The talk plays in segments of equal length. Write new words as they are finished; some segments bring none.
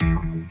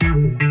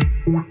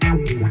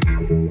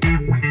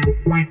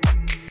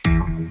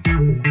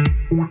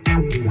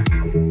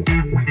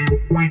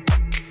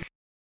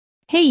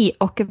Hej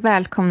och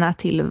välkomna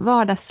till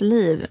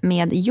Vardagsliv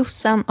med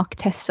Jossan och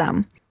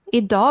Tessan.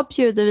 Idag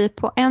bjuder vi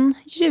på en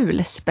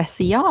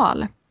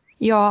julspecial.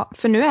 Ja,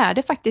 för nu är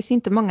det faktiskt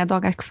inte många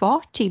dagar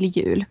kvar till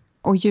jul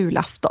och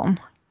julafton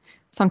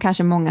som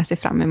kanske många ser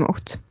fram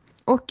emot.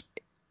 Och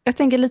jag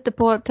tänker lite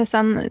på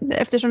Tessan,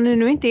 eftersom det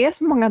nu inte är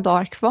så många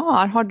dagar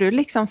kvar, har du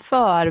liksom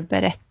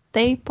förberett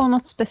dig på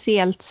något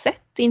speciellt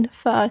sätt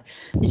inför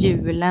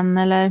julen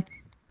eller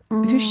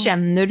hur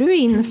känner du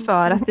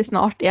inför att det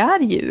snart är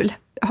jul?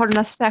 Har du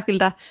några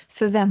särskilda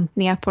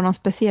förväntningar på någon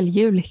speciell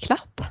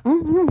julklapp?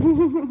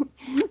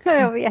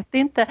 Jag vet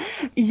inte.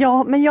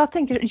 Ja, men jag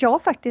har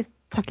faktiskt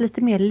tagit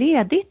lite mer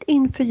ledigt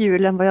inför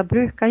julen vad jag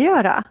brukar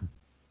göra.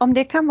 Om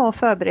det kan vara att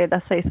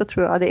förbereda sig så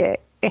tror jag det är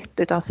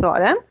ett av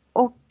svaren.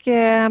 Och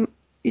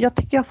jag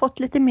tycker jag har fått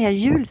lite mer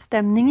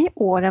julstämning i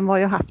år än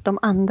vad jag haft de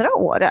andra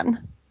åren.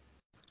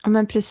 Ja,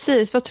 men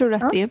precis. Vad tror du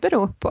att det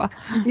beror på?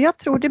 Jag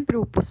tror det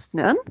beror på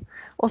snön.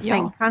 Och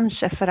sen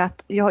kanske för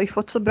att jag har ju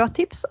fått så bra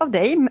tips av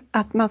dig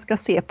att man ska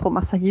se på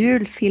massa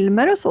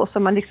julfilmer och så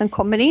man liksom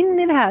kommer in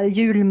i det här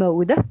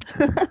julmodet.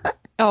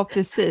 Ja,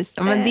 precis.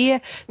 Ja, men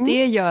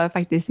det gör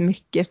faktiskt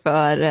mycket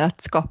för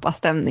att skapa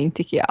stämning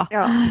tycker jag.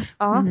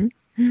 Ja.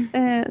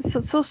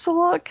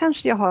 Så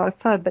kanske jag har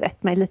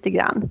förberett mig lite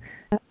grann.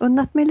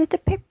 Unnat mig lite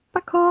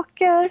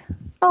pepparkakor.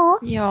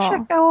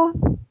 Försöka att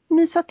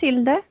mysa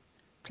till det.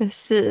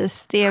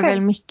 Precis, det är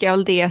väl mycket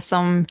av det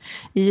som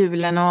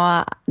julen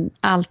och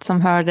allt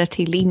som hörde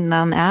till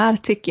innan är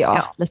tycker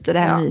jag. Lite det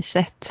här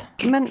myset.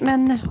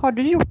 Men har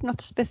du gjort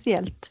något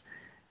speciellt?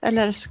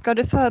 Eller ska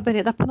du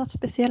förbereda på något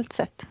speciellt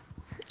sätt?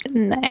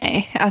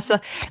 Nej, alltså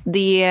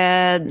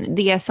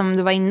det som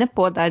du var inne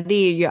på där, det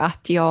är ju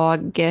att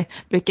jag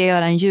brukar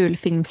göra en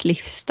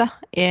julfilmslista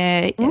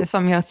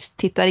som jag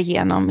tittar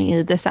igenom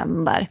i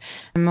december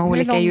med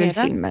olika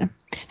julfilmer.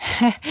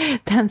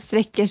 Den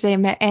sträcker sig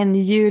med en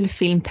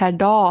julfilm per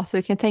dag, så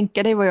du kan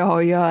tänka dig vad jag har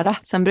att göra.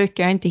 Sen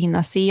brukar jag inte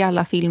hinna se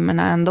alla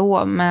filmerna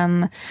ändå,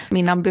 men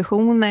min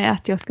ambition är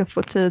att jag ska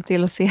få tid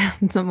till att se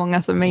så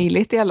många som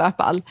möjligt i alla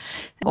fall.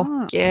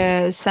 Och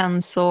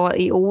sen så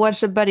i år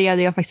så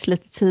började jag faktiskt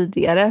lite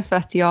tidigare för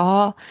att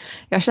jag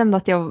kände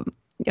att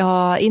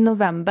jag i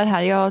november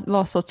här, jag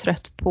var så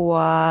trött på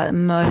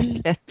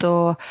mörkret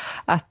och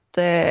att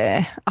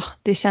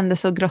det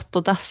kändes så grått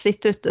och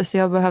dassigt ute, så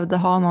jag behövde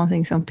ha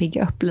någonting som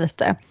piggar upp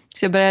lite.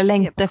 Så jag började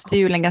längta efter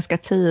julen ganska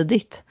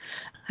tidigt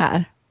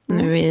här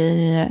nu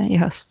i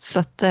höst. Så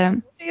att,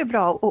 det är ju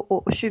bra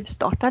att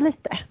tjuvstarta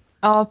lite.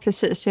 Ja,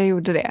 precis. Jag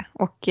gjorde det.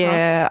 Och så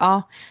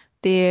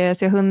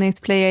jag har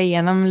hunnit playa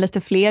igenom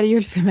lite fler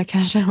julfilmer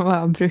kanske än vad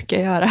jag brukar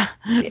göra.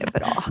 Det är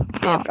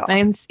bra.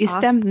 Men i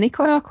stämning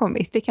har jag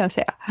kommit, det kan jag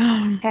säga.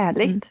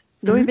 Härligt.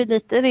 Då är vi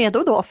lite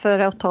redo då för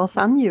att ta oss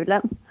an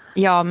julen.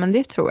 Ja, men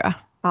det tror jag.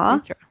 Ja,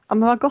 men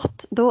vad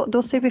gott.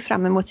 Då ser vi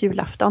fram emot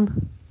julafton.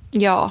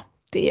 Ja,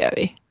 det gör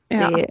vi.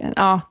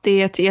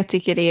 Jag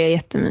tycker det är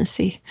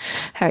jättemysig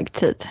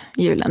högtid.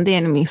 Julen, det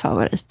är min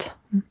favorit.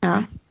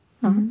 Ja.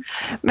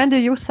 Men du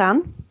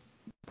Jossan,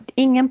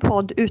 ingen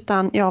podd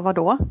utan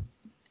vadå?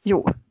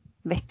 Jo,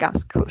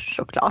 veckans kurs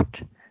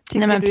såklart.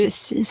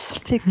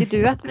 Precis. Tycker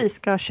du att vi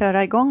ska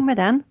köra igång med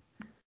den?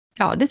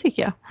 Ja, det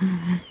tycker jag.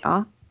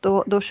 Ja,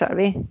 då kör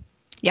vi.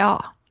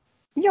 Ja.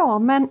 Ja,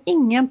 men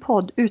ingen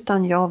podd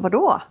utan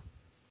vadå?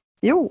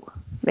 Jo,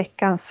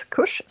 veckans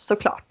kurs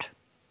såklart.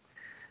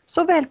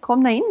 Så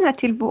välkomna in här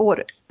till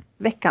vår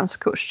veckans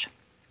kurs.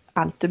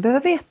 Allt du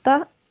behöver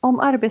veta om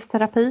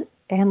arbetsterapi,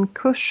 en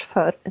kurs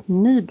för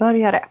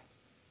nybörjare.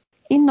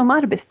 Inom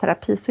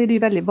arbetsterapi så är det ju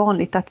väldigt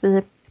vanligt att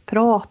vi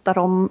pratar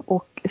om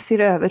och ser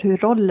över hur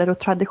roller och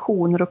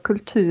traditioner och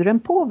kulturen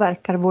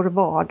påverkar vår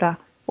vardag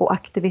och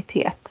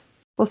aktivitet.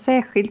 Och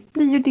särskilt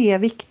blir ju det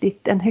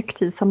viktigt en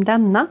högtid som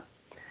denna.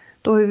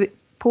 Då vi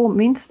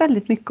påminns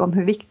väldigt mycket om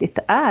hur viktigt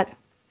det är.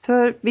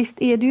 För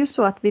visst är det ju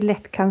så att vi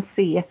lätt kan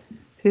se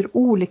hur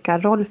olika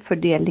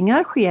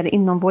rollfördelningar sker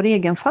inom vår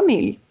egen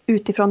familj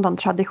utifrån de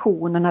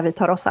traditionerna vi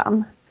tar oss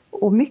an.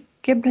 Och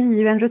mycket blir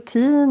ju en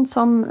rutin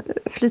som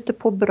flyter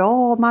på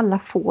bra om alla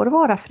får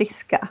vara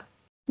friska.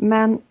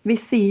 Men vi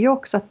ser ju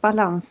också att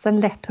balansen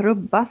lätt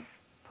rubbas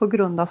på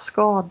grund av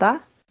skada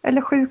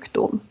eller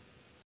sjukdom.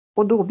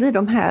 Och då blir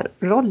de här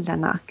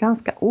rollerna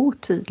ganska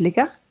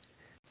otydliga.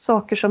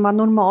 Saker som man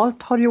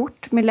normalt har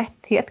gjort med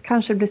lätthet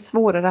kanske blir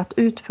svårare att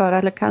utföra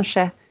eller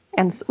kanske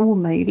ens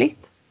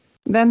omöjligt.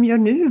 Vem gör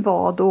nu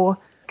vad och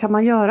kan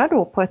man göra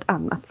då på ett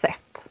annat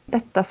sätt?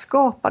 Detta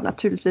skapar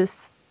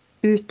naturligtvis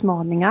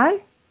utmaningar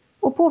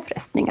och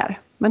påfrestningar,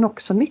 men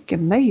också mycket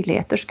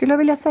möjligheter skulle jag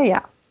vilja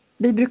säga.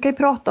 Vi brukar ju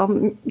prata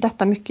om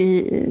detta mycket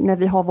när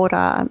vi har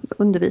våra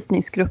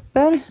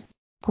undervisningsgrupper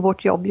på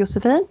vårt jobb,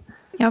 Josefin.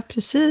 Ja,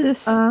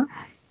 precis.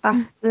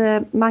 Att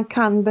man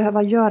kan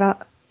behöva göra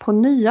på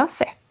nya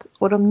sätt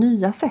och de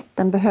nya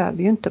sätten behöver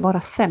ju inte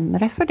vara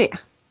sämre för det.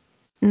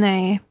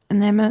 Nej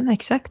men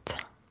exakt.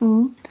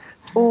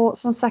 Och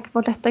som sagt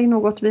var, detta är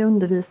något vi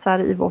undervisar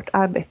i vårt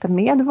arbete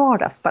med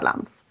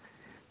vardagsbalans.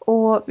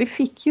 Och vi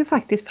fick ju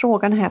faktiskt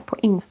frågan här på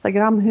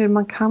Instagram hur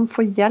man kan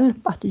få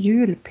hjälp att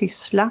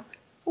julpyssla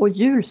och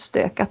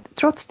julstöka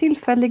trots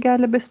tillfälliga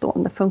eller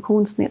bestående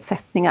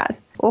funktionsnedsättningar.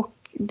 Och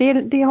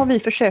det har vi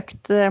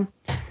försökt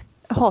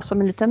ha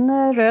som en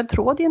liten röd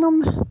tråd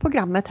genom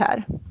programmet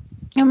här.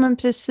 Ja men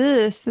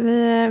precis,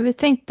 vi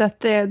tänkte att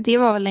det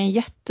var väl en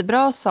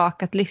jättebra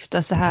sak att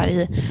lyfta så här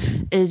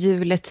i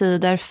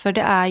juletider, för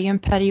det är ju en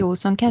period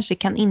som kanske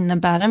kan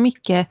innebära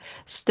mycket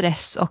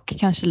stress och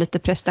kanske lite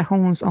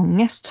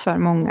prestationsångest för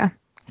många.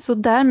 Så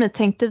därmed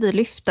tänkte vi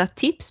lyfta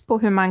tips på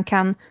hur man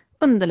kan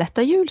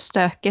underlätta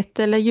julstöket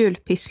eller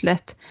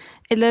julpysslet,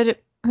 eller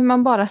hur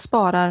man bara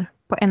sparar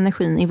på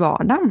energin i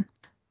vardagen.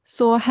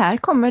 Så här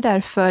kommer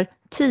därför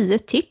 10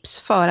 tips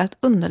för att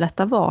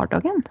underlätta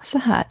vardagen så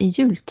här i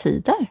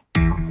jultider.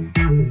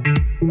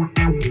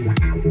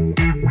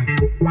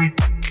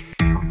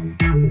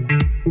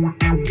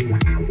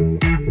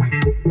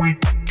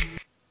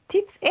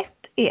 Tips 1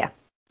 är: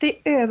 se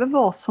över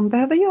vad som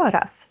behöver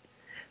göras.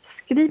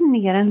 Skriv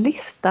ner en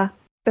lista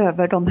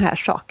över de här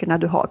sakerna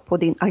du har på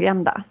din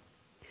agenda.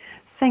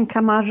 Sen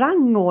kan man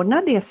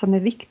rangordna det som är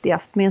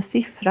viktigast med en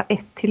siffra 1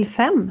 till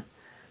 5.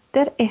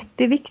 Där 1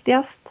 är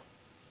viktigast.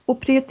 Och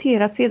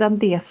prioritera sedan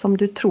det som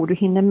du tror du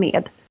hinner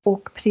med.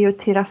 Och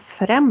prioritera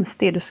främst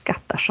det du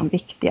skattar som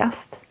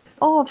viktigast.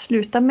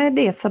 Avsluta med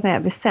det som är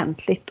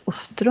väsentligt och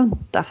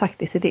strunta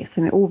faktiskt i det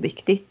som är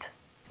oviktigt.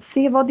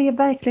 Se vad det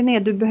verkligen är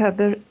du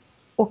behöver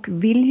och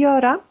vill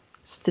göra.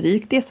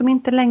 Stryk det som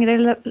inte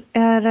längre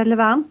är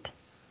relevant.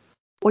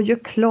 Och gör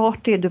klart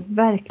det du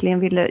verkligen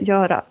vill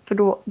göra. För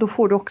då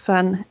får du också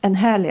en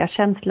härliga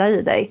känsla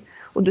i dig.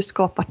 Och du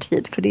skapar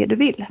tid för det du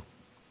vill.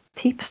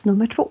 Tips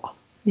nummer 2.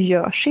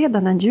 Gör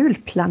sedan en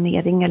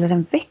julplanering eller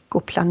en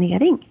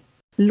veckoplanering.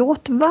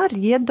 Låt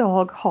varje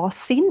dag ha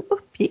sin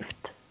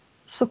uppgift.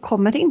 Så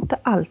kommer inte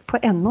allt på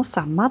en och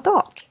samma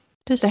dag.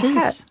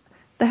 Precis.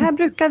 Det här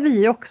brukar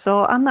vi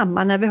också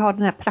anamma när vi har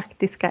den här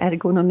praktiska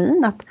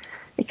ergonomin. Att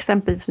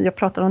exempelvis, jag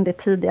pratade om det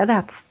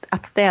tidigare,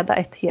 att städa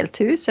ett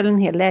helt hus eller en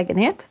hel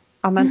lägenhet.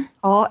 Ja, men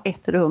ha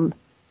ett rum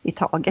i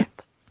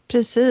taget.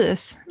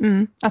 Precis.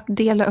 Att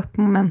dela upp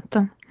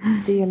momenten.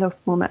 Dela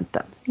upp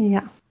momenten,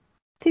 ja.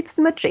 Tips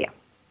nummer 3.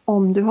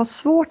 Om du har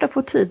svårt att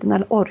få tiden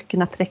eller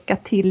orken att räcka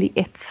till i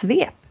ett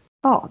svep.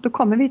 Ja, då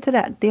kommer vi till det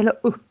här. Dela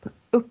upp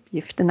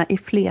uppgifterna i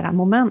flera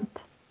moment.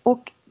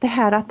 Och det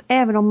här att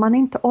även om man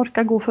inte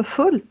orkar gå för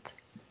fullt,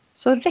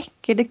 så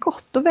räcker det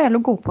gott och väl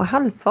att gå på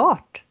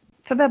halvfart.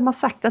 För vem har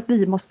sagt att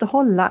vi måste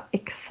hålla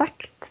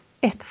exakt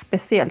ett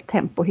speciellt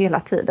tempo hela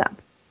tiden?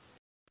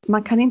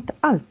 Man kan inte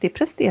alltid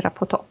prestera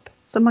på topp.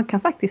 Så man kan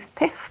faktiskt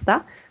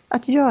testa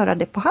att göra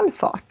det på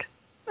halvfart.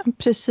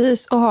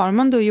 Precis, och har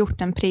man då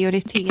gjort en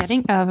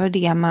prioritering över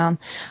det man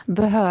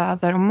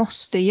behöver och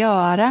måste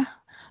göra,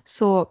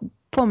 så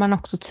får man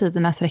också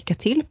tiden att räcka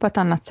till på ett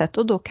annat sätt,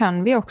 och då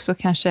kan vi också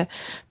kanske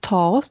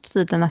ta oss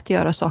tiden att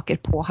göra saker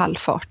på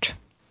halvfart.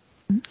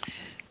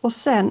 Och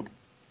sen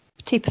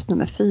tips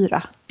nummer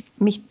 4,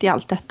 mitt i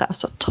allt detta,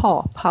 alltså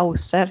ta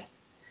pauser.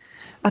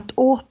 Att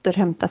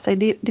återhämta sig,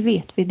 det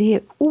vet vi, det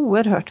är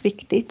oerhört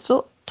viktigt.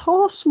 Så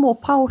ta små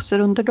pauser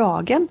under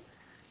dagen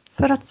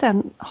för att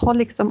sen ha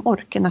liksom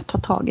orken att ta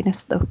tag i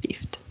nästa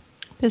uppgift.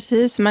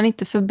 Precis, man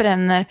inte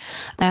förbränner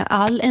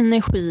all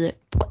energi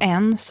på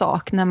en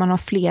sak när man har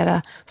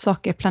flera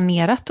saker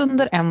planerat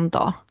under en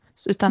dag.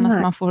 Utan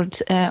att man får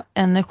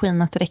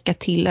energin att räcka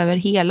till över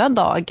hela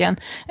dagen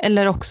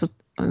eller också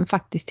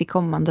faktiskt till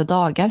kommande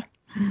dagar.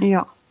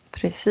 Ja,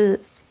 precis.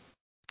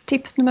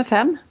 Tips nummer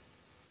 5.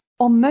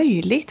 Om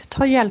möjligt,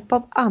 ta hjälp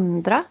av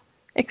andra,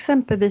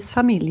 exempelvis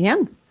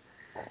familjen.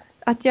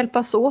 Att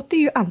hjälpas åt är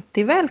ju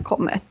alltid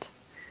välkommet.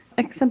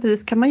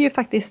 Exempelvis kan man ju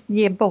faktiskt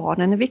ge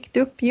barnen en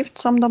viktig uppgift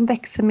som de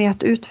växer med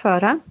att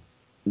utföra.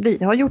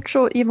 Vi har gjort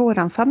så i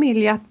våran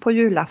familj att på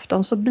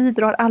julafton så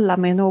bidrar alla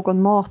med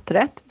någon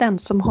maträtt. Den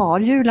som har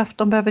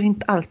julafton behöver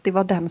inte alltid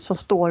vara den som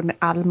står med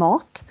all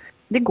mat.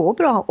 Det går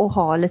bra att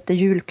ha lite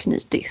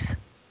julknytis.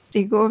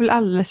 Det går väl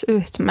alldeles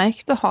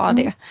utmärkt att ha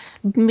det.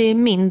 Med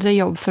mindre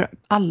jobb för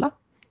alla.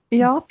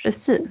 Ja,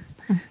 precis.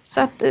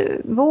 Så att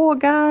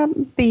våga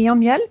be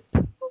om hjälp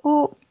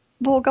och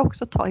våga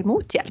också ta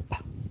emot hjälp.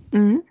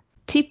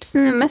 Tips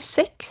nummer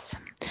 6.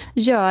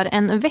 Gör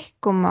en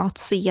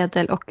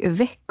veckomatsedel och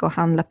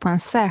veckohandla på en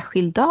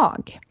särskild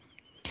dag.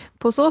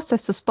 På så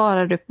sätt så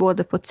sparar du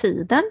både på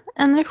tiden,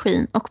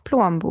 energin och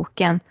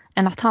plånboken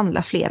än att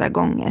handla flera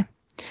gånger.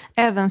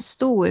 Även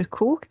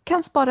storkok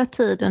kan spara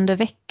tid under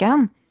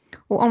veckan.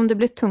 Och om det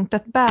blir tungt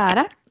att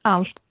bära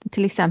allt,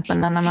 till exempel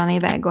när man är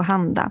iväg och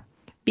handla,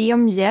 be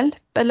om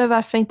hjälp eller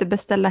varför inte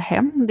beställa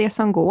hem det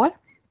som går.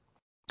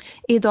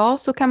 Idag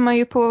så kan man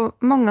ju på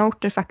många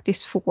orter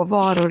faktiskt få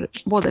varor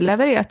både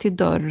leverera till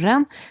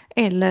dörren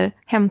eller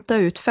hämta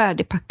ut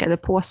färdigpackade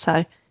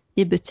påsar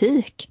i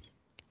butik.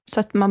 Så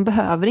att man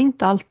behöver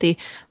inte alltid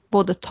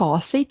både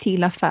ta sig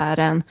till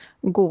affären,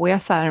 gå i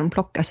affären,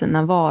 plocka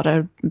sina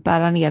varor,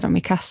 bära ner dem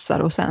i kassar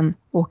och sen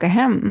åka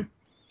hem.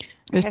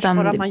 Utan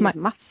här sparar man ju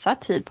massa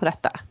tid på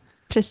detta.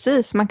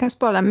 Precis, man kan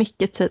spara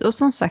mycket tid och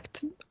som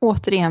sagt,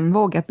 återigen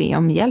våga be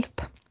om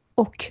hjälp.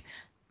 Och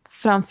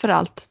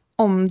framförallt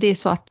om det är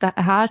så att det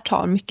här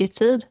tar mycket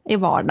tid i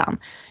vardagen,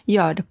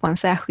 gör det på en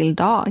särskild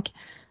dag.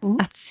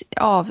 Att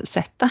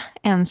avsätta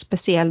en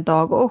speciell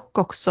dag och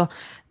också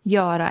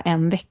göra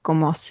en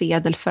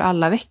veckomatsedel för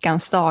alla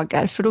veckans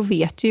dagar. För då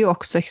vet du ju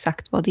också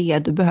exakt vad det är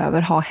du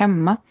behöver ha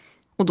hemma.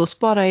 Och då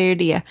sparar ju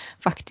det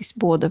faktiskt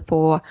både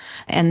på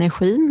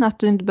energin, att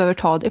du inte behöver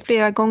ta det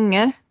flera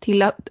gånger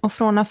till och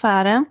från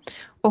affären.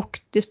 Och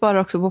det sparar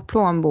också på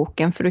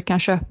plånboken, för du kan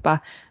köpa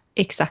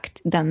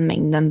exakt den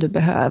mängden du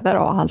behöver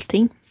av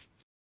allting.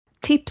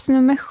 Tips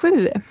nummer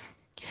 7.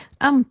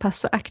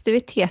 Anpassa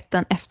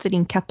aktiviteten efter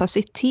din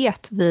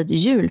kapacitet vid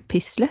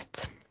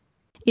julpysslet.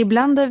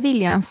 Ibland är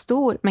viljan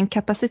stor, men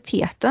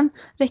kapaciteten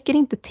räcker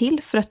inte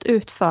till för att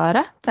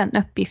utföra den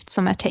uppgift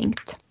som är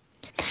tänkt.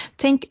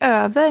 Tänk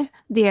över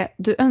det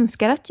du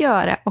önskar att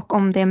göra och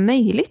om det är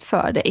möjligt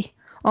för dig.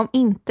 Om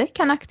inte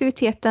kan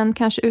aktiviteten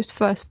kanske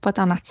utföras på ett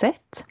annat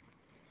sätt.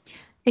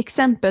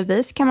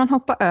 Exempelvis kan man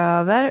hoppa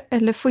över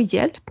eller få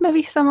hjälp med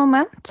vissa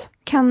moment.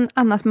 Kan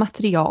annat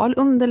material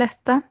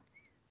underlätta?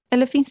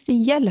 Eller finns det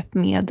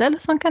hjälpmedel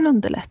som kan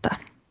underlätta?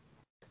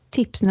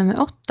 Tips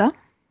nummer 8.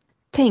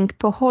 Tänk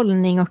på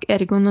hållning och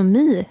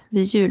ergonomi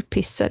vid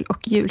julpyssel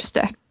och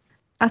julstök.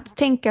 Att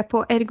tänka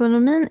på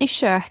ergonomin i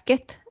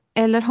köket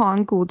eller ha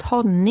en god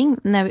hållning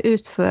när vi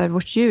utför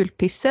vårt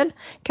julpyssel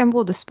kan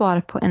både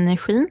spara på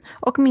energin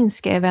och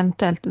minska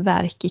eventuellt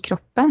värk i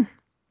kroppen.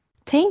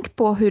 Tänk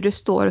på hur du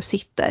står och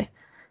sitter.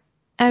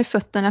 Är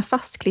fötterna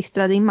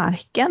fastklistrade i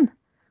marken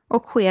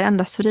och sker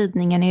endast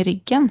vridningen i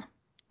ryggen?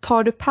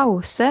 Tar du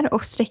pauser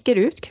och sträcker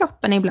ut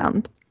kroppen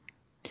ibland?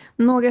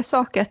 Några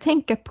saker att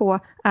tänka på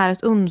är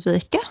att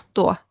undvika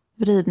då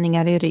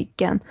vridningar i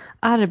ryggen.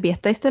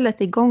 Arbeta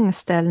istället i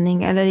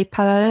gångställning eller i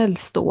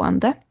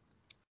parallellstående.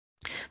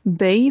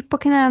 Böj på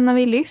knäna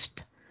vid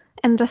lyft.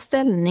 Ändra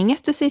ställning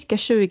efter cirka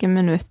 20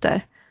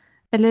 minuter.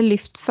 Eller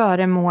lyft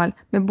föremål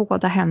med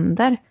båda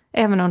händer,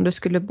 även om du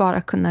skulle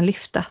bara kunna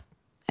lyfta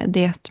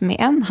det med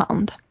en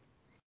hand.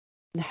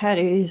 Det här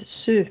är ju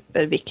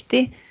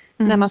superviktigt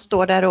när man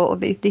står där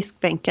och vid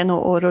diskbänken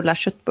och rullar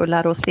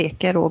köttbullar och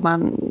steker och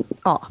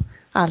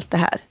allt det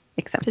här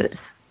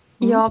exempelvis.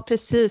 Ja,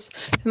 precis.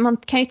 Man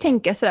kan ju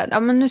tänka sådär,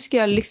 men nu ska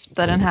jag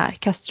lyfta den här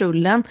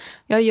kastrullen.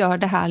 Jag gör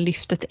det här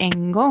lyftet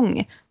en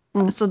gång.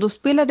 Så då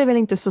spelar det väl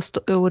inte så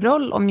stor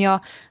roll om jag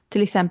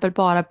till exempel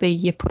bara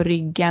böjer på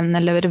ryggen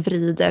eller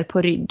vrider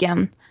på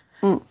ryggen.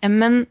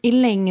 Men i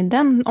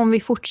längden, om vi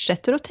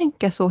fortsätter att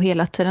tänka så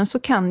hela tiden, så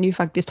kan det ju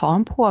faktiskt ha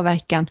en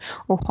påverkan.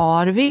 Och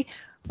har vi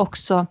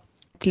också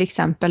till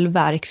exempel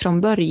värk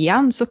från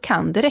början, så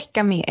kan det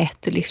räcka med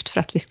ett lyft för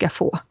att vi ska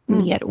få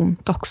mer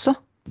ont också.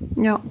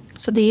 Ja.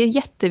 Så det är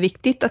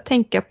jätteviktigt att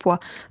tänka på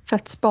för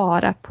att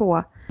spara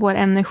på vår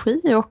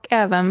energi och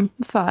även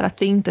för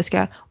att vi inte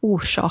ska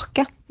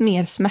orsaka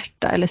mer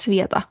smärta eller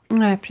sveda.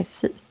 Nej,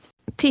 precis.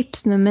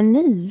 Tips nummer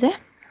 9.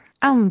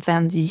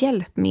 Använd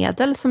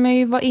hjälpmedel, som jag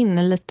ju var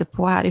inne lite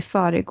på här i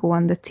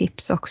föregående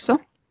tips också.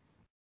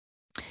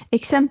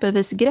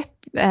 Exempelvis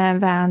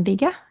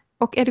greppvänliga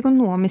och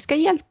ergonomiska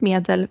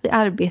hjälpmedel vid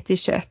arbete i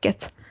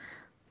köket.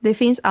 Det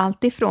finns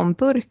allt ifrån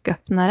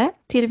burköppnare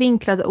till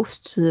vinklade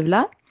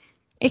osthyvlar,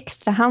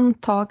 extra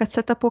handtag att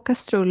sätta på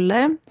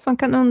kastruller som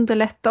kan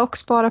underlätta och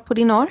spara på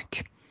din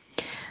ork.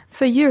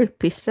 För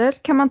julpyssel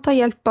kan man ta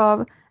hjälp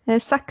av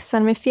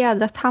saxar med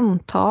fjädrat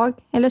handtag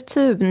eller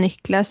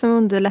tubnycklar som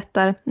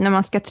underlättar när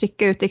man ska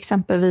trycka ut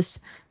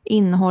exempelvis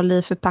innehåll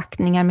i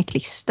förpackningar med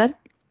klister.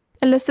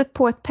 Eller sätt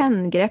på ett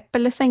penngrepp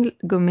eller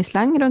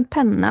sänggummislang runt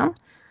pennan,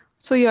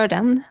 så gör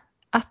den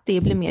att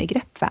det blir mer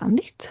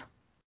greppvänligt.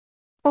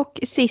 Och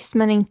sist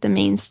men inte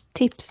minst,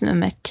 tips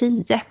nummer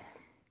 10.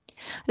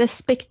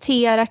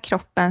 Respektera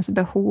kroppens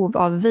behov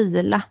av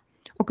vila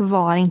och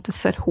var inte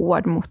för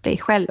hård mot dig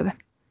själv.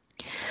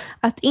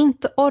 Att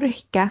inte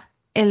orka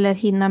eller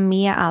hinna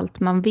med allt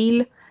man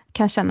vill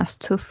kan kännas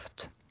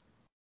tufft.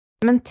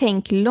 Men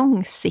tänk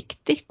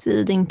långsiktigt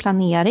i din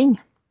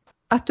planering.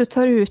 Att du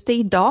tar ut det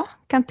idag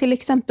kan till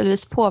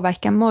exempelvis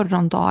påverka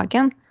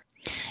morgondagen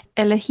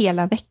eller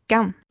hela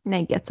veckan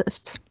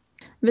negativt.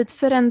 Vid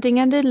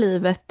förändringar i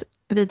livet,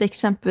 vid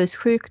exempelvis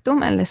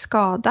sjukdom eller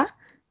skada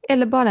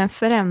eller bara en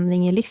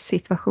förändring i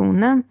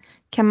livssituationen,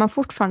 kan man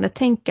fortfarande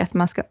tänka att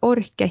man ska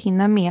orka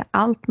hinna med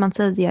allt man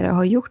tidigare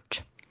har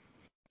gjort.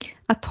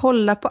 Att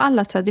hålla på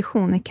alla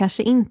traditioner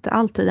kanske inte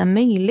alltid är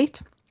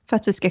möjligt för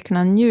att vi ska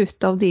kunna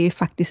njuta av det vi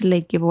faktiskt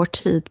lägger vår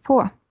tid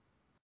på.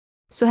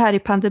 Så här i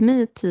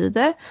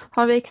pandemitider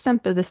har vi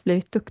exempelvis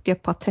blivit duktiga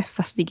på att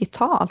träffas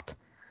digitalt,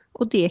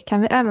 och det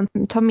kan vi även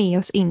ta med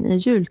oss in i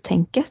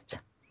jultänket.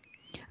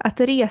 Att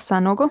resa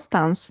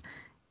någonstans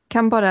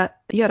kan bara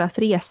göra att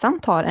resan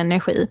tar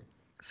energi.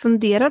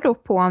 Fundera då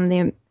på om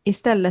det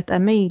istället är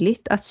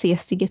möjligt att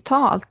ses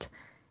digitalt,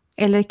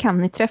 eller kan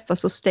ni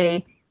träffas hos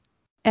dig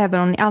även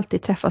om ni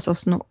alltid träffas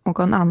hos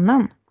någon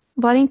annan.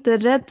 Var inte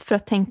rädd för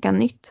att tänka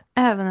nytt,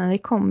 även när det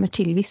kommer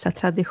till vissa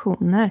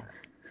traditioner.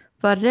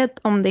 Var rädd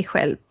om dig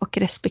själv och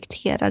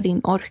respektera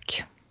din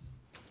ork.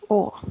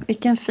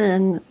 Vilken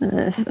fin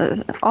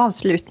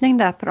avslutning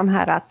där på de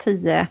här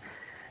 10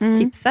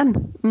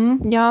 tipsen.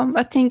 Ja,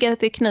 jag tänker att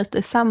det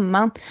knyter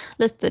samman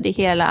lite det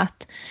hela,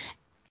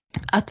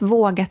 att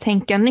våga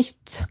tänka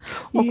nytt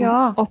och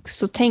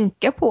också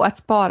tänka på att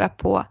spara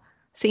på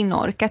sin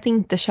ork, att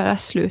inte köra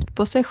slut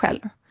på sig själv,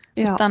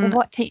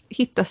 utan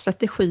hitta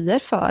strategier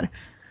för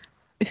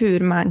hur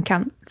man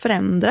kan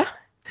förändra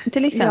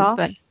till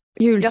exempel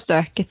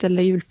julstöket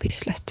eller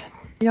julpysslet.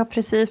 Ja,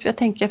 precis. Jag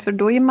tänker, för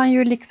då är man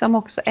ju liksom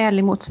också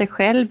ärlig mot sig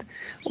själv,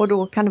 och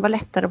då kan det vara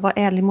lättare att vara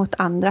ärlig mot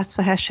andra, att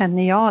så här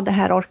känner jag, det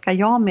här orkar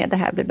jag med, det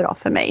här blir bra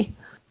för mig.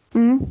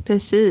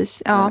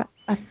 Precis, ja.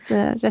 Att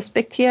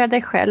respektera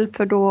dig själv,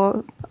 för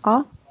då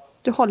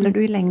du håller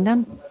du i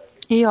längden.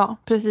 Ja,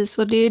 precis.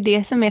 Och det är ju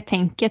det som är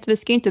tänket. Vi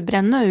ska ju inte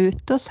bränna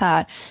ut oss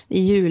här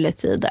i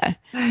juletider.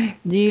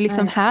 Det är ju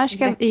liksom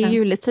i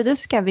juletider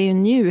ska vi ju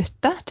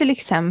njuta till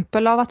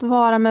exempel av att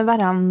vara med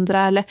varandra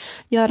eller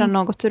göra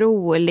något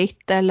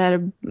roligt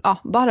eller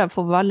bara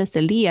få vara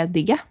lite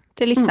lediga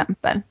till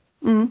exempel.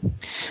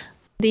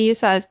 Det är ju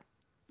så här,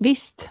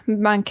 visst,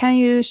 man kan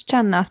ju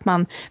känna att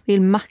man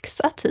vill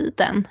maxa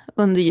tiden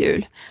under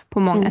jul på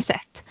många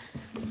sätt.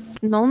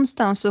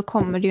 Någonstans så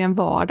kommer det ju en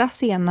vardag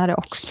senare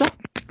också.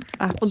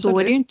 Absolut. Och då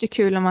är det ju inte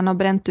kul om man har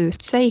bränt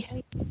ut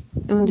sig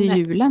under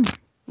julen.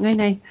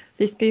 Nej.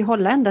 Vi ska ju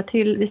hålla ända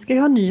till, vi ska ju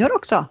ha nyår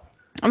också.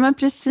 Ja, men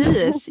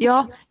precis.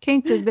 Jag kan ju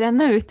inte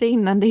bränna ut det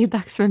innan det är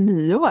dags för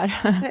nyår.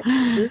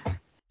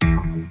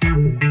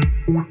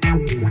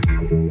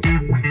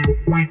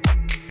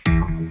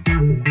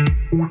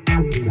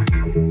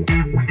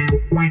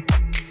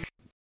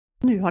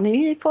 Nu har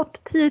ni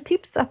fått 10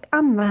 tips att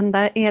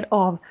använda er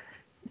av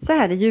så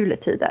här i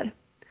juletider.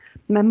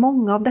 Men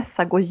många av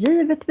dessa går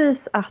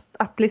givetvis att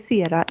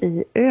applicera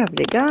i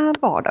övriga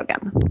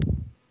vardagen.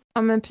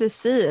 Ja, men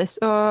precis.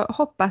 Och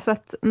hoppas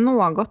att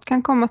något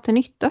kan komma till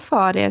nytta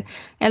för er.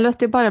 Eller att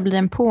det bara blir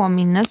en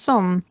påminnelse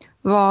om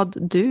vad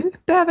du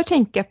behöver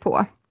tänka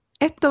på.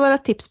 Ett av våra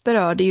tips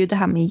berörde ju det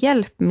här med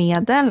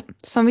hjälpmedel.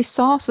 Som vi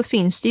sa så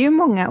finns det ju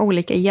många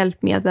olika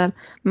hjälpmedel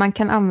man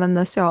kan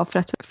använda sig av för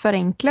att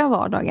förenkla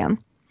vardagen.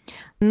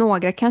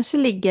 Några kanske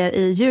ligger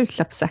i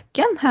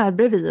julklappssäcken här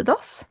bredvid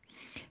oss.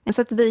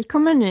 Så att vi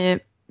kommer nu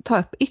ta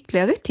upp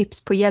ytterligare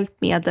tips på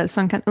hjälpmedel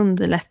som kan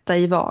underlätta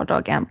i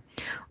vardagen.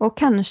 Och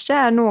kanske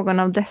är någon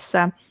av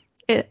dessa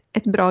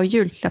ett bra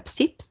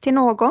julklappstips till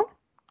någon.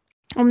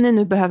 Om ni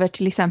nu behöver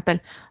till exempel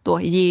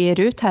då ge er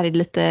ut här i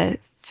lite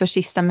för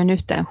sista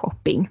minuten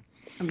shopping.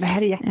 Det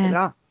här är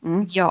jättebra.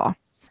 Ja,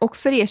 och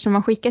för er som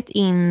har skickat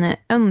in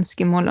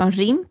önskemål om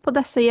rim på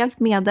dessa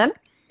hjälpmedel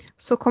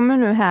så kommer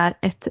nu här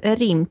ett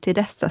rim till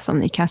dessa som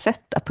ni kan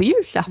sätta på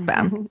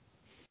julklappen.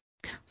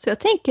 Så jag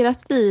tänker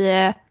att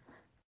vi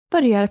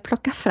börjar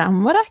plocka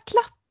fram våra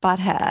klappar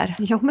här.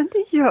 Ja, men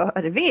det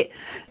gör vi.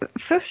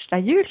 Första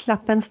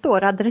julklappen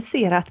står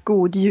adresserat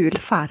God jul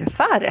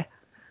farfar.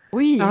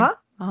 Oj, ja,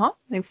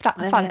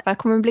 farfar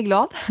kommer bli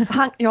glad.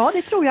 Ja,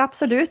 det tror jag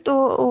absolut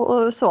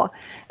och så.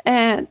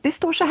 Det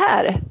står så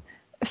här.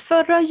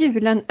 Förra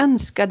julen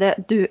önskade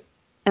du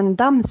en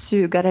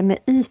dammsugare med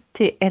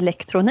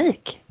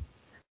IT-elektronik.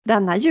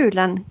 Denna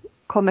julen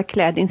kommer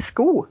klä din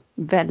sko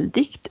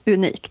väldigt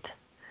unikt.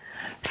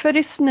 För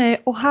i snö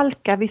och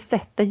halka vi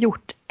sätter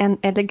gjort en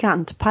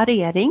elegant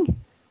parering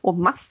och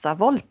massa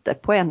volter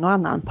på en och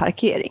annan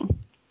parkering.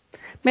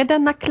 Med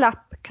denna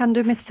klapp kan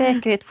du med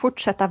säkerhet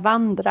fortsätta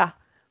vandra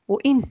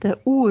och inte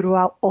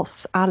oroa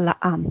oss alla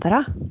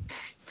andra.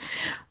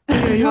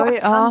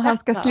 Ja, han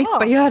ska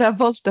slippa göra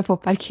volter på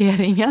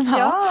parkeringen.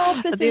 Ja,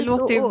 precis. Det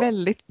låter ju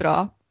väldigt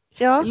bra.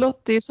 Ja. Det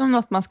låter ju som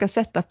något man ska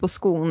sätta på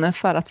skon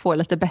för att få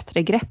lite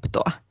bättre grepp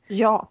då.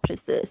 Ja,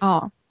 precis.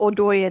 Ja. Och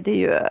då är det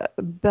ju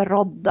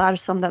broddar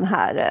som den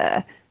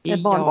här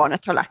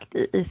barnbarnet har lagt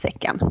i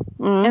säcken.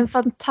 En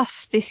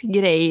fantastisk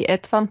grej,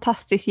 ett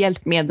fantastiskt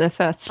hjälpmedel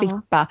för att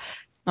slippa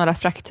några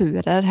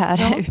frakturer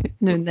här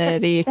nu när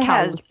det är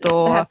kallt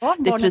och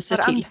det fryser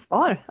till.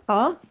 Ansvar.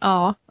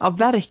 Ja,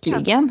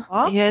 verkligen.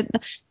 Ja.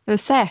 Det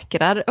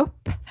säkrar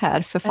upp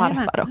här för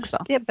farfar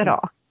också. Det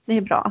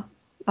är bra.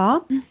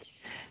 Ja.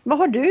 Vad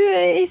har du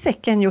i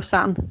säcken,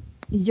 Jossan?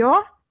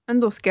 Ja, men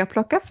då ska jag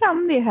plocka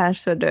fram det här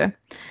så du.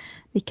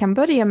 Vi kan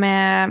börja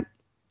med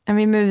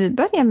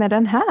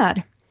den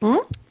här.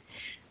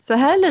 Så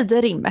här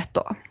lyder rimmet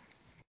då.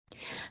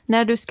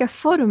 När du ska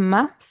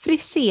forma,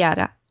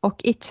 frisera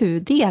och itu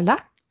dela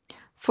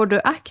får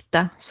du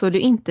akta så du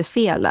inte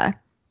felar,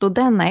 då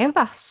denna är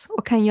vass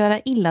och kan göra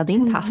illa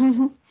din tass.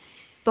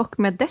 Dock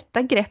med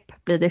detta grepp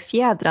blir det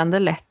fjädrande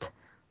lätt,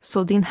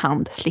 så din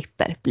hand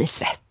slipper bli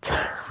svett.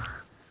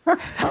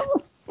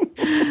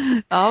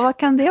 Ja, vad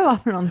kan det vara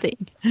för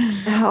någonting?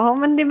 Ja,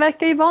 men det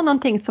verkar ju vara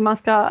någonting som man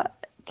ska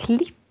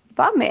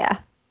klippa med.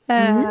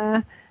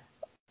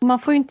 Man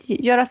får ju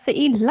inte göra sig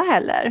illa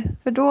heller.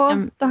 För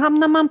då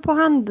hamnar man på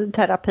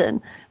handterapin.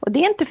 Och det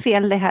är inte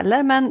fel det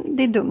heller, men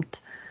det är dumt.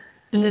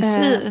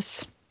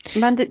 Precis.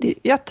 Men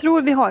jag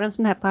tror vi har en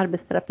sån här på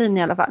arbetsterapin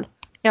i alla fall.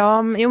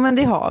 Ja, jo men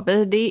det har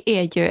vi. Det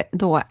är ju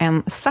då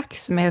en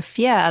sax med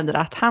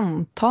fjädrat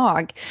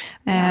handtag.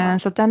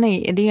 Så att det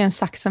är ju en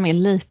sax som är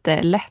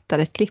lite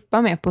lättare att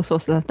klippa med på så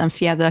sätt att den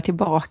fjädrar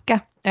tillbaka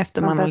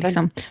efter man har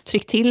liksom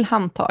tryckt till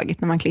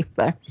handtaget när man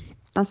klipper.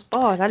 Man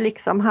sparar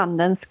liksom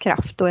handens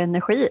kraft och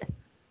energi.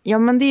 Ja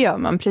men det gör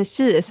man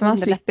precis, man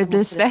slipper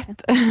bli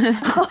svett.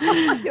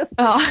 Just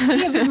det,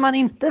 det vill man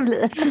inte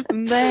bli.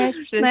 Nej,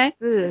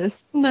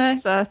 precis. Nej.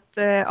 Så att,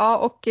 ja,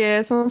 och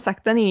som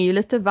sagt den är ju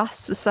lite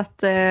vass så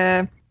att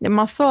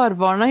man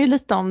förvarnar ju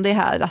lite om det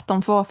här att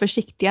de får vara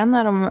försiktiga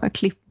när de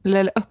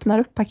eller öppnar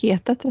upp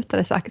paketet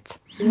rättare sagt.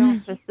 Ja,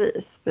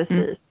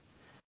 precis.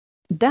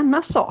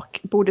 Denna sak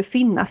borde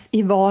finnas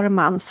i var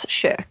mans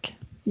kök.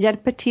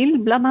 Hjälper till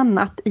bland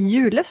annat i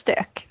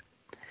julestök.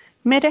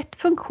 Med rätt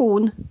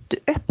funktion, du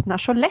öppnar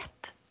så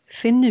lätt,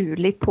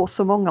 finurlig på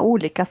så många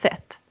olika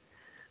sätt.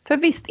 För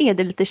visst är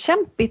det lite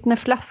kämpigt när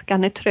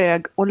flaskan är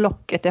trög och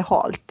locket är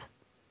halt.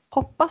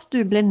 Hoppas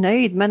du blir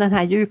nöjd med den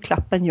här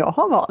julklappen jag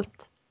har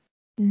valt.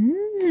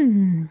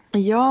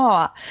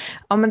 Ja,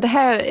 men det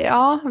här,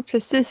 ja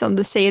precis som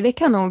du säger, det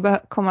kan nog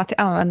komma till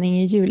användning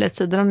i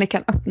juletider om det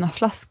kan öppna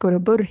flaskor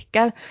och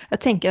burkar. Jag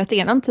tänker att det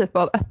är någon typ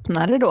av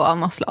öppnare då av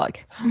något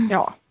slag.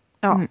 Ja,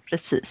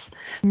 precis.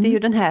 Det är ju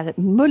den här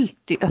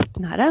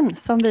multiöppnaren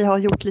som vi har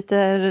gjort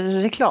lite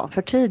reklam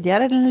för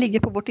tidigare. Den ligger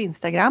på vårt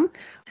Instagram.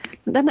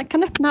 Den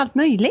kan öppna allt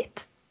möjligt.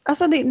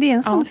 Alltså det är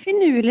en sån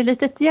finurlig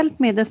litet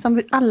hjälpmedel som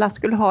vi alla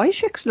skulle ha i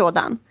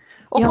kökslådan.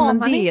 Och har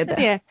man inte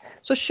det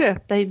så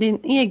köp dig din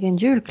egen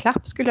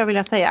julklapp skulle jag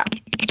vilja säga.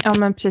 Ja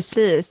men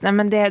precis. Nej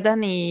men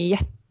den är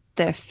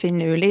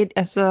jättefinurlig.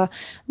 Alltså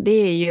det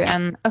är ju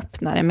en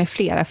öppnare med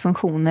flera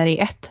funktioner i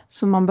ett.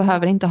 Så man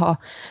behöver inte ha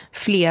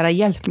flera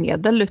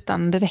hjälpmedel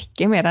utan det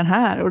räcker med den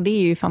här och det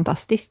är ju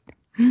fantastiskt.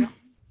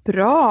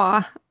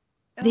 Bra!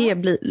 Det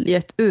blir ju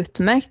ett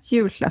utmärkt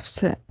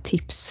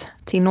julklappstips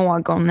till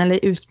någon eller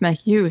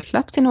utmärkt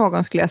julklapp till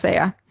någon skulle jag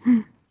säga.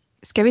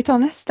 Ska vi ta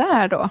nästa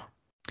här då?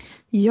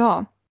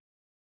 Ja.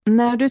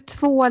 När du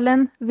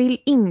tvålen vill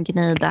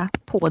ingnida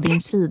på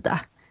din sida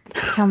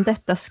kan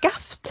detta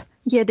skaft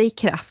ge dig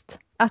kraft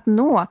att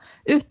nå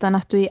utan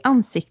att du i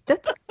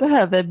ansiktet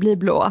behöver bli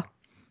blå.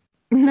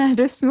 När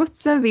du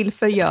smutsen vill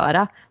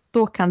förgöra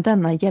då kan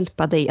denna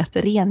hjälpa dig att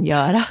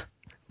rengöra.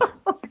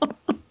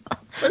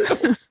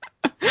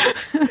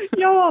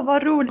 Ja,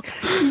 vad roligt.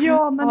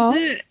 Ja, men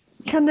du,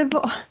 kan det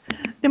vara...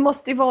 Det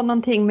måste ju vara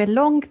någonting med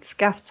långt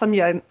skaft som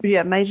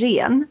gör mig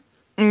ren.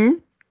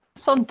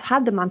 Sånt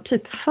hade man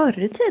typ förr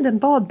i tiden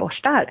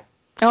badborstar.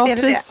 Ja,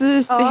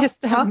 precis. Det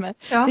stämmer.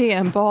 Ja. Det är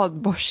en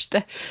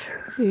badborste.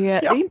 Det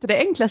är inte det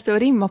enklaste att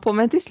rimma på,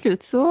 men till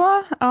slut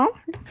så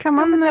kan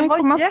man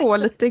komma på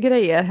lite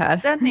grejer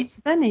här.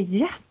 Den är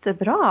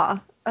jättebra.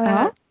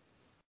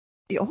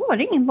 Jag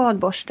har ingen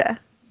badborste.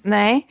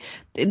 Nej,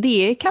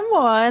 det kan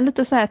vara en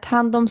lite så här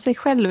hand om sig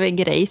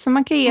själv-grej som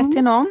man kan ge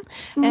till någon.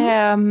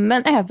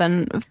 Men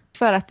även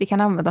för att det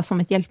kan användas som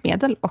ett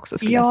hjälpmedel också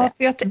skulle jag säga.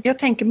 Ja, för jag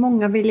tänker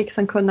många vill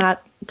liksom kunna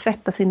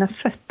tvätta sina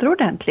fötter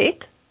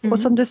ordentligt.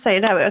 Och som du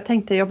säger där, jag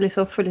tänkte jag blir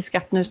så full i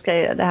skatt nu ska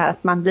jag det här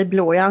att man blir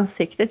blå i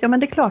ansiktet. Ja men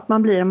det är klart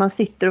man blir om man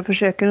sitter och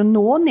försöker att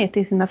nå ner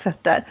till sina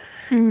fötter.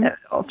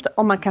 Ofta,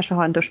 om man kanske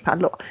har en duschpall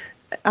då.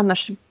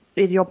 Annars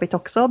blir det jobbigt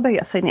också att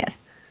böja sig ner.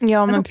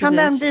 Ja, men då kan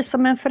den bli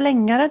som en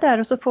förlängare där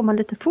och så får man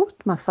lite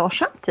fotmassage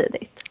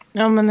samtidigt.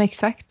 Ja men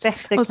exakt.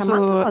 Bättre kan man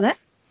ha det.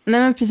 Nej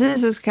men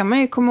precis, så kan man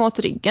ju komma åt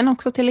ryggen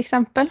också till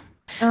exempel.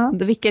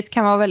 Vilket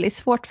kan vara väldigt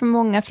svårt för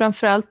många,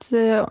 framförallt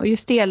ju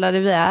stelare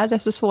vi är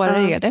desto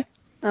svårare är det.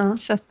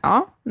 Så att,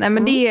 nej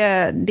men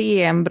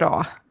det är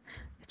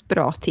ett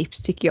bra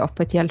tips tycker jag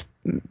på ett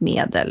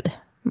hjälpmedel.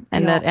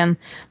 Eller en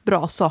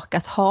bra sak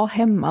att ha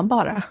hemma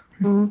bara.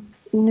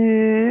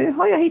 Nu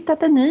har jag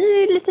hittat en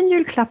ny liten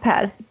julklapp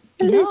här.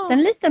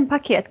 En liten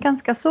paket,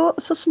 ganska så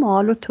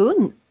smal och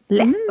tunn.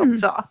 Lätt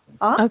också.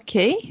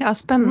 Okej,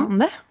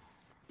 spännande.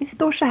 Det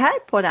står så här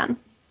på den.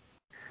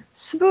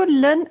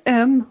 Svullen,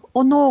 öm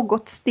och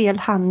något stel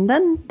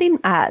handen din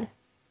är.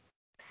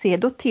 Se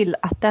då till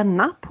att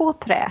denna på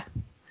trä.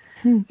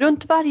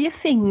 Runt varje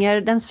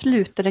finger den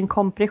sluter en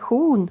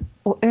kompression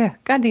och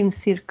ökar din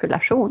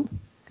cirkulation.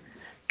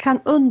 Kan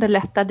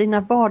underlätta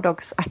dina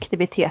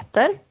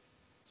vardagsaktiviteter.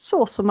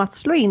 Så som att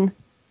slå in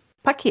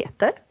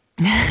paketer.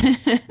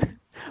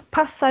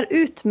 Passar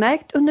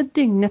utmärkt under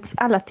dygnets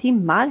alla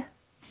timmar.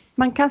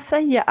 Man kan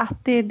säga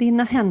att det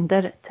dina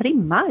händer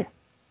trimmar.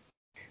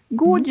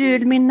 God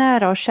jul min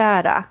nära och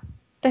kära.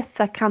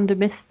 Dessa kan du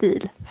med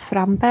stil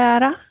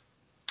frambära.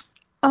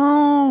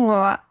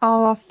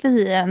 Vad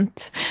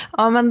fint.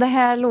 Ja, men det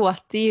här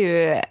låter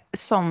ju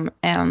som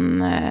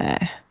en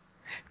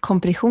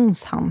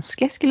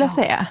kompressionshandske skulle jag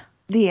säga.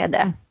 Det är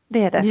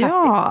det faktiskt.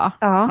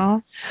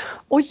 Ja.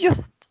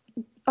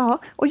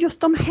 Och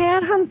just de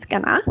här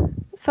handskarna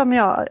som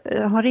jag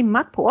har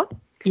rimmat på.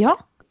 Ja.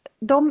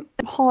 De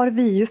har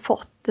vi ju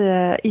fått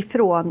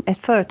ifrån ett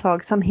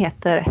företag som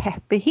heter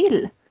Happy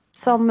Hill.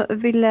 Som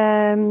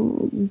ville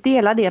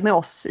dela det med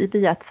oss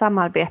via ett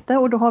samarbete.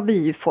 Och då har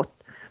vi ju fått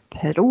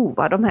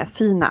prova de här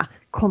fina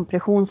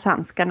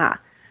kompressionshandskarna.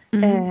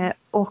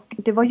 Och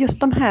det var just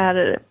de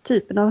här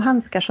typen av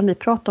handskar som vi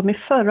pratade om i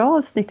förra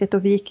avsnittet,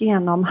 och vi gick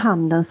igenom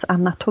handens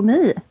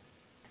anatomi.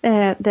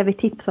 Där vi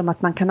tipsade om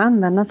att man kan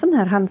använda en sån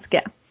här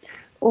handske.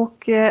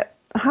 Och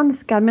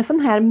handskar med sån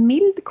här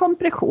mild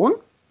kompression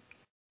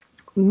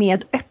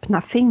med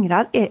öppna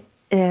fingrar,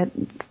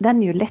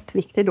 den är ju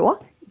lättviktig då,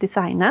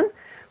 designen.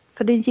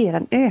 För det ger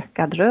en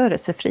ökad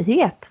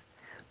rörelsefrihet.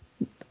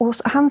 Och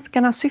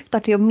handskarna syftar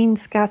till att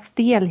minska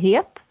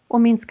stelhet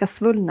och minska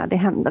svullnad i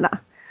händerna.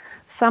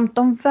 Samt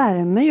de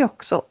värmer ju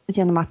också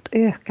genom att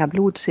öka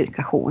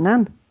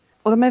blodcirkulationen.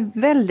 Och de är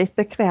väldigt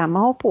bekväma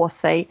att ha på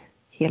sig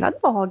hela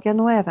dagen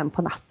och även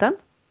på natten.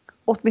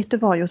 Och vet du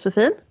vad,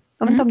 Josefin?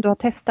 Jag vet inte om du har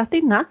testat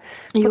innan.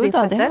 Jo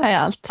då, det har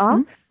jag allt.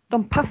 Ja,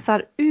 de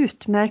passar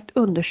utmärkt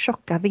under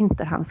tjocka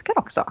vinterhandskar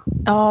också.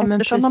 Ja,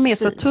 men eftersom de är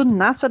så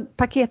tunna. Så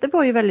paketet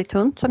var ju väldigt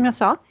tunt som jag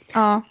sa.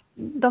 Ja.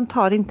 De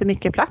tar inte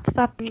mycket plats,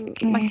 så att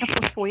man kan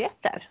få 2 i ett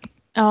där.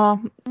 Ja,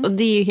 och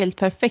det är ju helt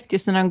perfekt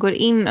just när de går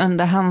in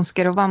under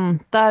handskar och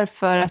vantar,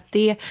 för att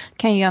det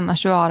kan ju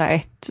annars vara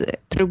ett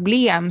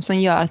problem som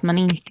gör att man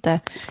inte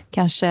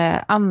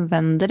kanske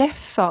använder det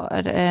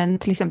för,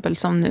 till exempel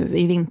som nu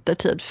i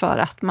vintertid, för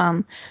att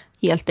man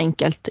helt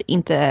enkelt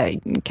inte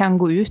kan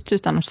gå ut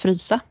utan att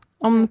frysa,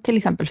 om till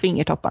exempel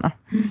fingertopparna.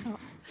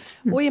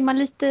 Och är man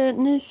lite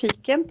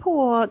nyfiken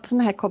på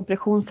såna här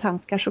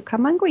kompressionshandskar så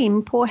kan man gå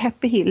in på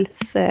Happy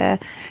Hills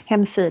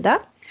hemsida.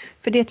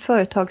 För det är ett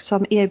företag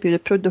som erbjuder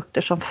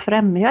produkter som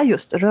främjar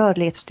just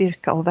rörlighet,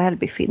 styrka och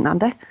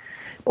välbefinnande.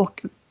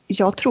 Och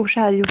jag tror så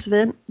här,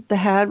 Josefin, det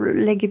här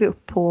lägger vi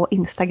upp på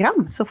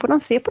Instagram, så får de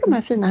se på de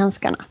här fina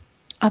handskarna.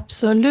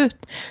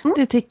 Absolut,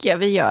 det tycker jag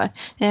vi gör.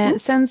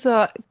 Sen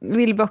så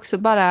vill vi också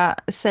bara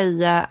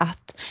säga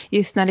att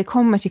just när det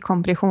kommer till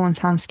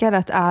kompressionshandskar,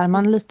 att är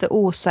man lite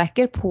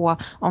osäker på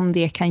om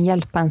det kan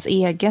hjälpa ens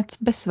eget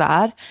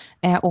besvär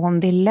och om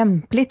det är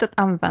lämpligt att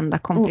använda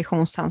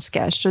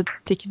kompressionshandskar, så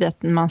tycker vi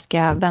att man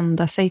ska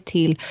vända sig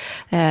till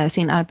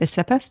sin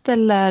arbetsterapeut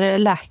eller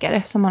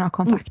läkare som man har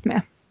kontakt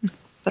med.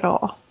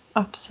 Bra,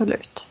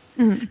 absolut.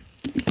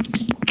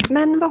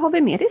 Men vad har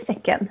vi mer i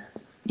säcken?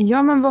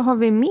 Ja, men vad har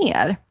vi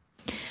mer?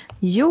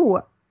 Jo,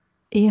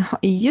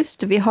 just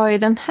det, vi har ju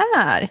den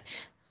här.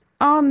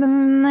 Ja,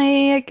 den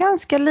är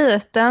ganska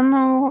liten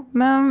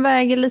men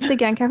väger lite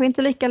grann. Kanske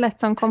inte lika lätt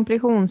som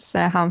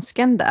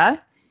kompressionshandsken där.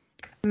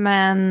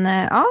 Men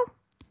ja,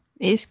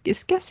 vi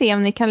ska se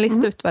om ni kan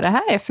lista ut vad det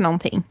här är för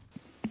någonting.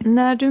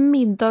 När du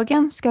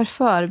middagen ska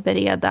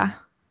förbereda,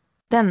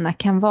 denna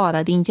kan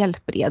vara din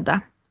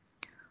hjälpreda.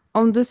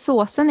 Om du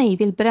såsen ej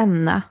vill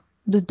bränna,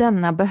 du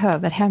denna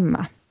behöver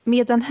hemma.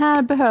 Med den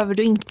här behöver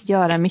du inte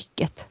göra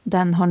mycket.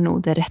 Den har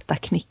nog det rätta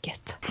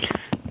knycket.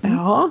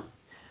 Ja,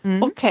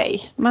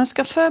 okej. Man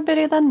ska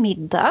förbereda en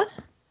middag.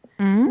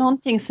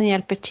 Någonting som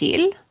hjälper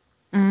till.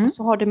 Och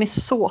så har det med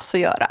sås att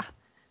göra.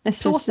 Men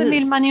såsen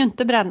vill man ju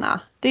inte bränna.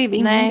 Det är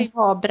ingen vill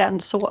ha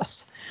bränd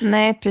sås.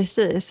 Nej,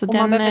 precis. Och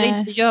man behöver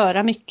inte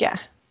göra mycket.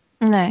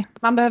 Nej.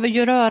 Man behöver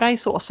ju röra i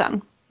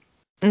såsen.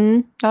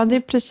 Ja, det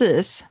är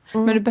precis.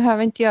 Men du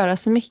behöver inte göra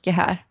så mycket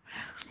här.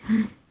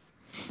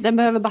 Den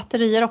behöver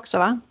batterier också,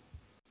 va?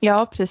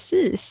 Ja,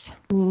 precis.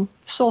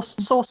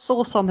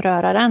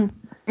 Såsomröraren.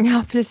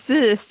 Ja,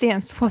 precis. Det är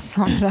en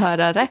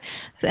såsomrörare.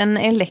 En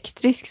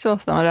elektrisk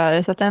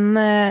såsomrörare, så att den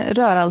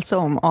rör alltså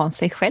om av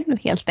sig själv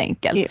helt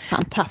enkelt. Det är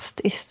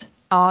fantastiskt.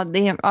 Ja,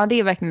 det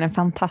är verkligen en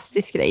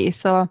fantastisk grej.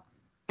 Så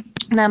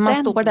när man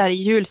står där i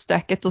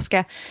julstöket och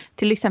ska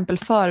till exempel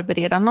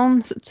förbereda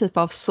någon typ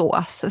av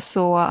sås,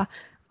 så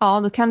ja,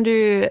 då kan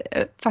du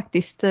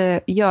faktiskt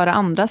göra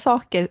andra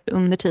saker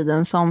under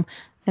tiden som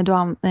du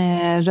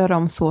rör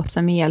om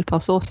såsen med hjälp av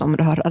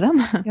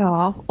såsomröraren.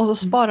 Ja, och så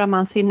sparar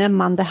man sin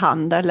ömmande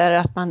hand, eller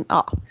att man,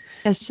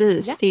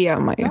 Precis, det gör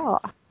man ju.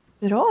 Ja,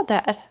 bra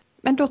där.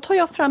 Men då tar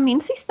jag fram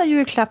min sista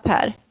julklapp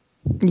här.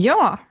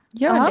 Ja,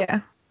 gör det.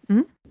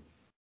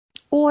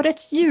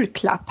 Årets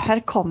julklapp, här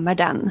kommer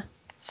den.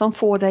 Som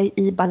får dig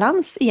i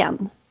balans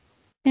igen.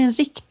 En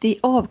riktig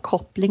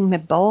avkoppling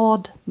med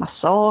bad,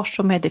 massage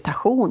och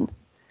meditation.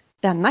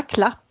 Denna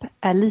klapp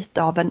är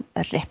lite av en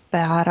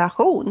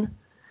reparation.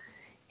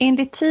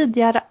 Enligt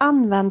tidigare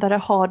användare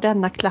har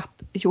denna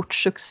klapp gjort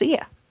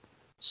succé.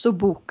 Så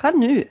boka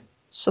nu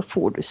så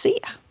får du se.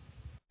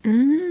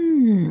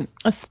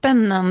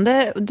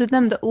 Spännande. Du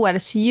nämnde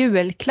årets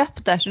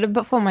julklapp där, så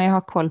då får man ju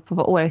ha koll på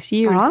vad årets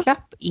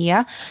julklapp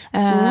är.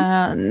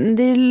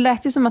 Det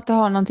lät ju som att det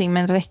har någonting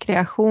med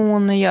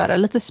rekreation att göra,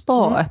 lite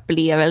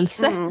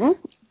spa-upplevelse.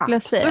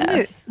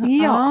 Absolut.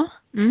 Ja.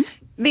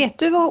 Vet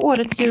du vad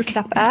årets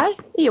julklapp är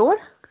i år?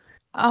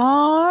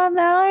 Ja,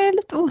 jag är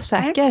lite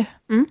osäker.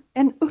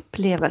 En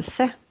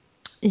upplevelse.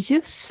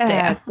 Just det.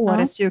 Är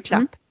årets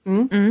julklapp.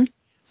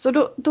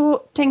 Så då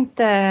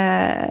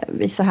tänkte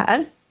vi så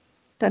här,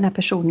 den här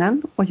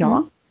personen och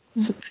jag,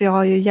 för jag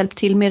har ju hjälpt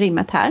till med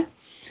rimmet här.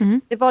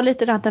 Det var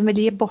lite att den vill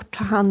ge bort,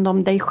 ta hand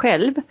om dig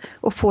själv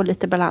och få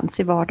lite balans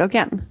i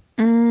vardagen.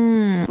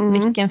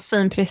 Vilken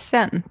fin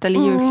present eller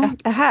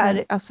julklapp. Det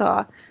här,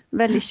 alltså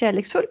väldigt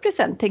kärleksfull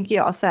present, tänker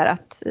jag, så här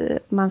att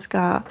man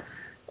ska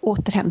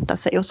återhämta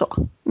sig och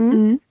så.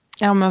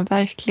 Ja, men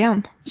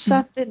verkligen. Så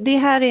att det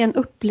här är en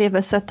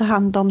upplevelse att ta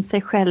hand om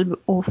sig själv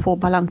och få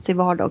balans i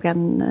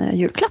vardagen,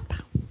 julklapp.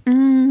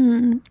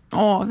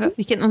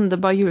 Vilken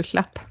underbar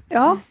julklapp.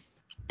 Ja,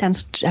 den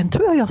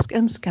tror jag ska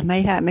önska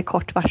mig här med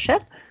kort varsel.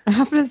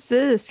 Ja,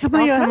 precis. Kan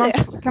man göra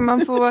det? Kan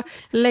man få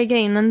lägga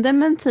in en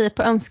dementi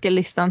på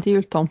önskelistan till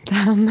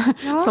jultomten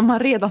som han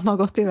redan har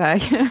gått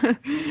iväg?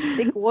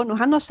 Det går nog.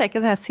 Han har säkert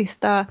den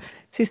här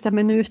sista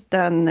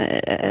minuten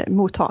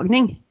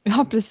mottagning.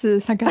 Ja,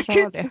 precis. Han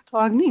kanske har det.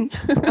 Mottagning.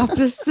 Ja,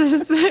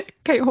 precis.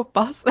 Kan ju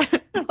hoppas.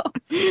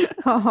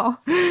 Ja.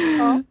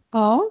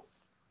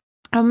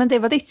 Ja, men det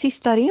var ditt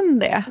sista rim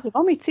det. Det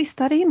var mitt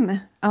sista rim.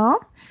 Ja,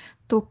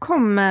 då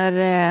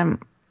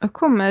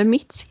kommer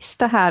mitt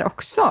sista här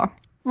också.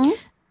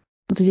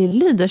 Det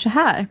lyder så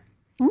här.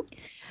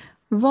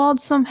 Vad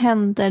som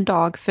händer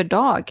dag för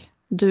dag,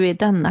 du i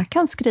denna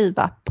kan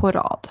skriva på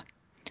rad.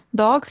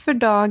 Dag för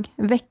dag,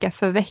 vecka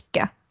för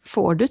vecka,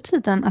 får du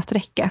tiden att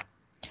räcka.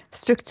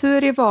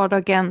 Struktur i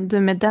vardagen du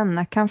med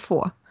denna kan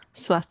få,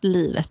 så att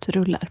livet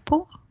rullar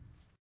på.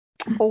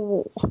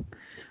 Och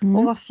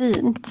vad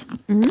fint.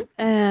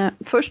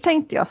 Först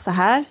tänkte jag så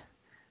här.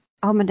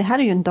 Ja, men det här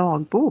är ju en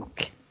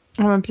dagbok.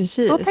 Ja, men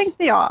precis. Så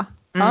tänkte jag.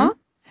 Ja.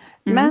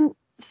 Men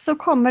så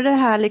kommer det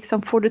här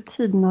liksom, får du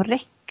tiden att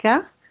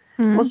räcka?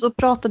 Och så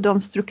pratar du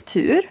om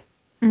struktur.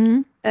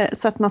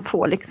 Så att man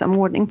får liksom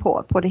ordning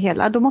på det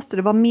hela. Då måste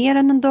det vara mer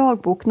än en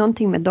dagbok,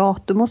 någonting med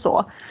datum och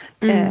så.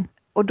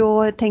 Och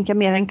då tänker jag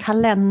mer en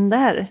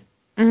kalender.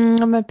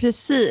 Ja, men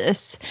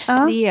precis.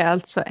 Ja. Det är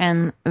alltså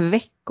en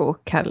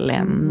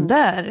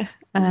veckokalender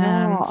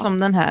som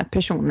den här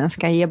personen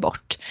ska ge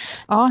bort.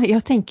 Ja,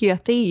 jag tänker ju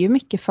att det är ju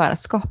mycket för att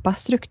skapa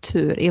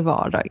struktur i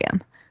vardagen.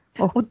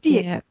 Och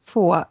det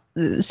få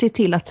se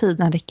till att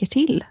tiden räcker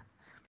till.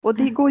 Och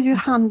det går ju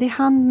hand i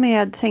hand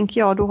med,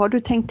 tänker jag, då har du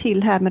tänkt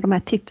till här med de här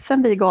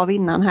tipsen vi gav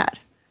innan här.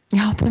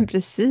 Ja, men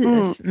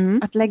precis.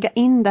 Att lägga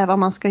in där vad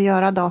man ska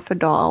göra dag för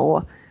dag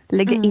och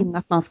lägga in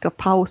att man ska ha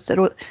pauser.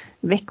 Och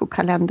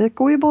veckokalender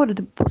går ju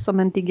både som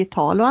en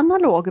digital och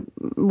analog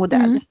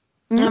modell.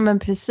 Ja, men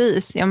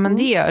precis. Ja, men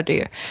det gör det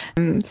ju.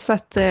 Så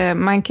att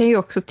man kan ju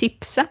också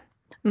tipsa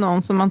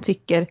någon som man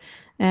tycker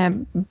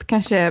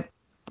kanske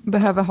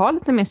behöver ha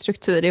lite mer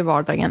struktur i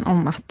vardagen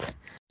om att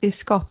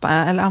skapa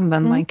eller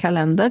använda en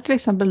kalender till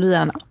exempel via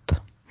en app.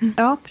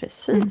 Ja,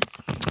 precis.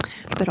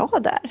 Bra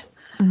där.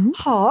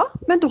 Ja,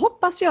 men då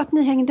hoppas jag att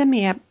ni hängde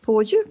med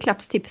på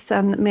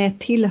julklappstipsen med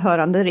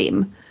tillhörande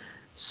rim.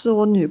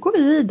 Så nu går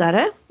vi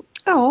vidare.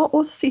 Ja,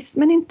 och sist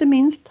men inte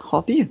minst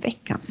har vi ju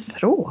veckans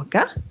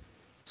fråga.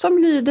 Som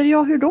lyder,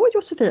 hur då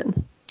Josefin?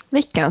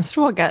 Veckans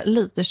fråga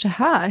lyder så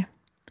här.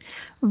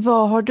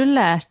 Vad har du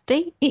lärt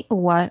dig i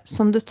år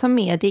som du tar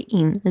med dig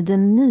in i det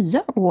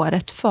nya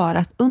året för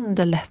att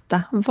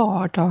underlätta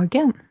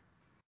vardagen?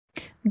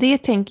 Det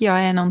tänker jag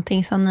är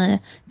någonting som ni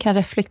kan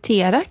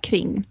reflektera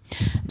kring.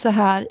 Så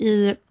här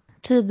i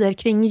tider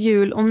kring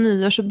jul och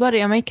nyår så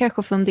börjar man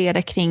kanske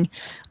fundera kring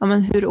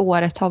hur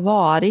året har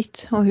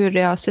varit och hur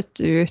det har sett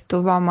ut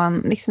och vad man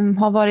liksom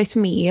har varit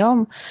med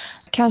om.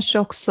 Kanske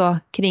också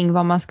kring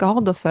vad man ska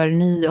ha då för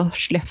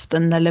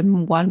nyårslöften eller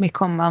mål med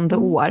kommande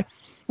år.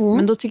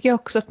 Men då tycker jag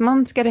också att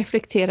man ska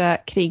reflektera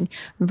kring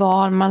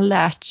vad man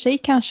lärt sig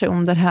kanske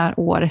under det här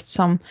året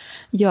som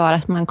gör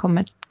att man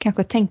kommer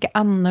kanske tänka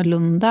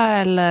annorlunda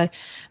eller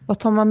vad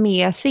tar man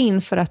med sig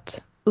in för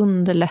att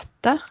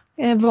underlätta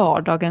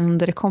vardagen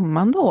under det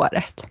kommande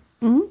året.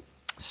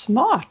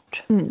 Smart.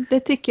 Det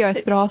tycker jag är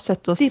ett bra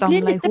sätt att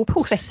samla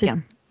ihop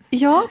säcken.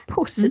 Ja,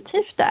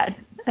 positivt där.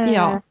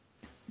 Ja.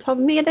 Ta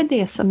med dig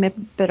det som är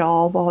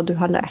bra och vad du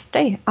har lärt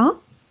dig. Ja.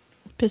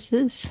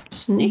 Precis.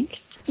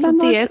 Snyggt. Så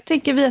det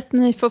tänker vi att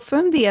ni får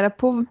fundera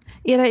på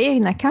era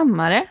egna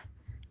kammare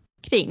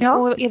kring. Ja.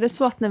 Och är det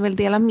så att ni vill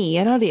dela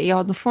mer av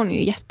det, då får ni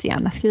ju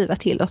jättegärna skriva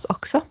till oss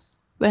också.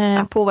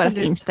 På vårt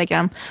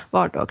Instagram,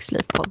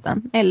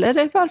 Vardagslivpodden.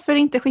 Eller varför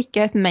inte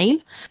skicka ett mejl,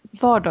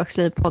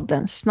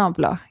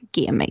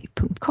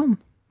 vardagslivpodden@gmail.com.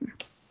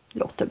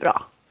 Låter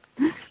bra.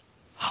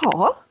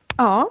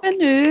 Ja, men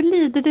nu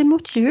lider det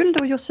mot jul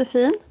då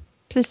Josefin.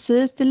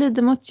 Precis, det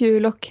lider mot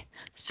jul och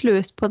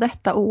slut på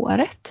detta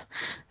året.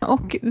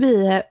 Och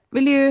vi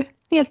vill ju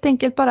helt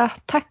enkelt bara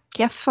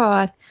tacka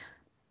för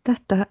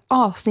detta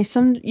avsnitt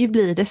som ju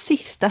blir det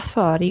sista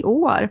för i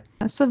år.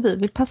 Så vi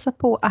vill passa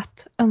på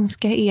att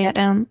önska er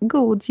en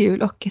god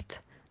jul och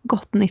ett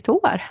gott nytt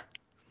år.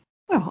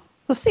 Ja,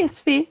 så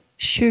ses vi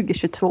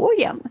 2022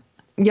 igen.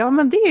 Ja,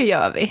 men det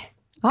gör vi.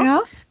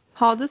 Ja.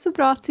 Ha det så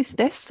bra tills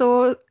dess.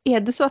 Så är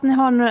det så att ni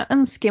har några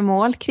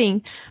önskemål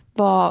kring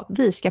vad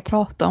vi ska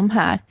prata om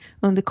här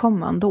under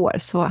kommande år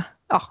så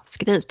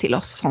skriv till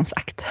oss som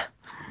sagt.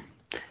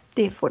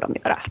 Det får de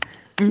göra.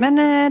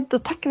 Men då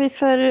tackar vi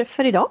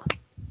för idag.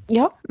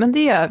 Ja, men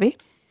det gör vi.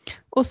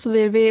 Och så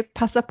vill vi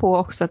passa på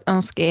också att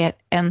önska er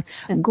en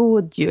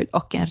god jul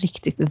och en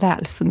riktigt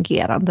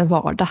välfungerande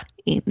vardag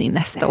in i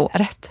nästa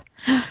året.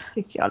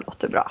 Tycker jag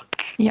låter bra.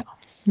 Ja.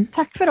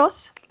 Tack för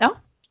oss. Ja.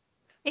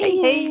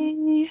 Hej.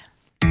 Hej.